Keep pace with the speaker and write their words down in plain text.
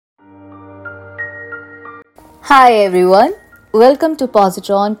Hi everyone, welcome to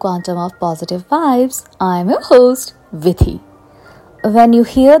Positron Quantum of Positive Vibes. I'm your host, Vithi. When you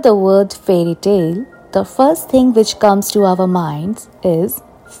hear the word fairy tale, the first thing which comes to our minds is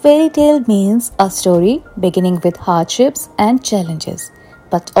fairy tale means a story beginning with hardships and challenges,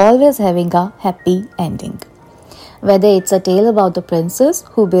 but always having a happy ending. Whether it's a tale about the princess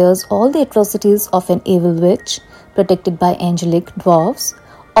who bears all the atrocities of an evil witch protected by angelic dwarfs,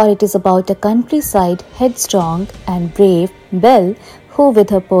 or it is about a countryside headstrong and brave belle who, with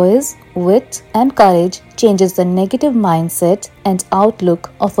her poise, wit, and courage, changes the negative mindset and outlook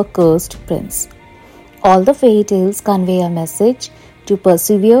of a cursed prince. All the fairy tales convey a message to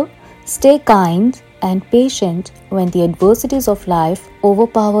persevere, stay kind, and patient when the adversities of life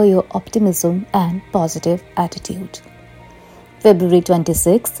overpower your optimism and positive attitude. February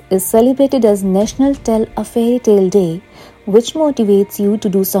 26th is celebrated as National Tell a Fairy Tale Day, which motivates you to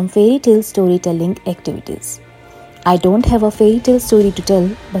do some fairy tale storytelling activities. I don't have a fairy tale story to tell,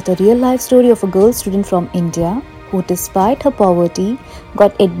 but a real life story of a girl student from India who, despite her poverty,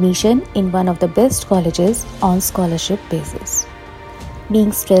 got admission in one of the best colleges on scholarship basis.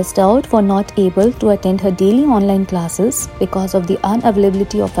 Being stressed out for not able to attend her daily online classes because of the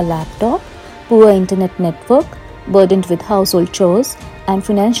unavailability of a laptop, poor internet network, burdened with household chores and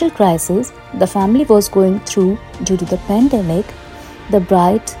financial crisis the family was going through due to the pandemic, the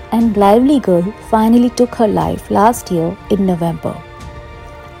bright and lively girl finally took her life last year in November.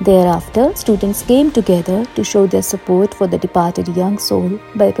 Thereafter, students came together to show their support for the departed young soul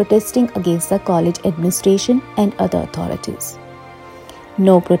by protesting against the college administration and other authorities.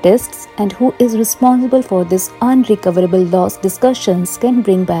 No protests, and who is responsible for this unrecoverable loss discussions can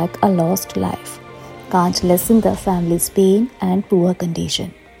bring back a lost life, can't lessen the family's pain and poor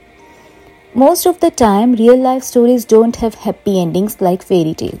condition. Most of the time, real life stories don't have happy endings like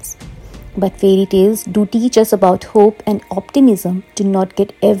fairy tales. But fairy tales do teach us about hope and optimism to not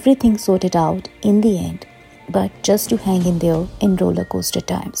get everything sorted out in the end, but just to hang in there in roller coaster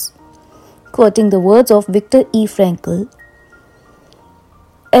times. Quoting the words of Viktor E. Frankl,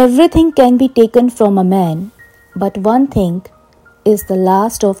 "Everything can be taken from a man, but one thing is the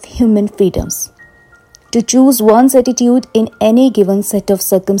last of human freedoms. To choose one's attitude in any given set of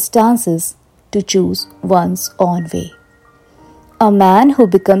circumstances, to choose one's own way." A man who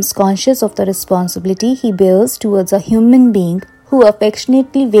becomes conscious of the responsibility he bears towards a human being who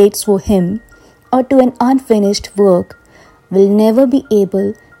affectionately waits for him or to an unfinished work will never be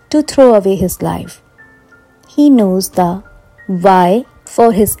able to throw away his life. He knows the why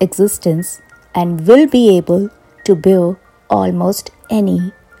for his existence and will be able to bear almost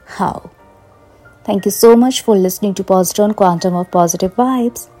any how. Thank you so much for listening to Positron Quantum of Positive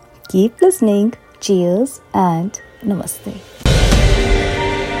Vibes. Keep listening. Cheers and namaste.